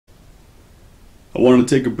I wanted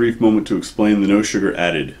to take a brief moment to explain the no sugar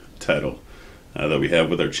added title that we have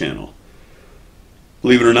with our channel.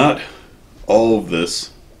 Believe it or not, all of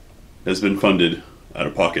this has been funded out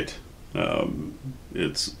of pocket.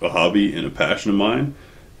 It's a hobby and a passion of mine,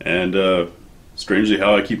 and strangely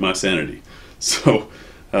how I keep my sanity. So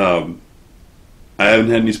I haven't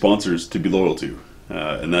had any sponsors to be loyal to,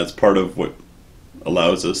 and that's part of what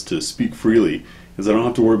allows us to speak freely, is I don't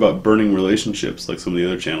have to worry about burning relationships like some of the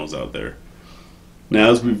other channels out there. Now,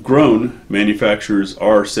 as we've grown, manufacturers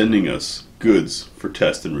are sending us goods for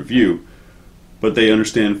test and review, but they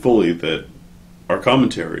understand fully that our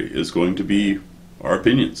commentary is going to be our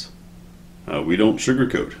opinions. We don't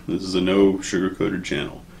sugarcoat. This is a no sugar-coated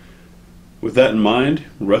channel. With that in mind,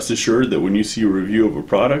 rest assured that when you see a review of a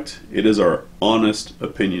product, it is our honest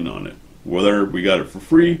opinion on it. Whether we got it for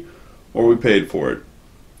free or we paid for it,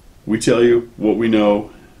 we tell you what we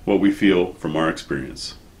know, what we feel from our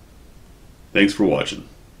experience. Thanks for watching.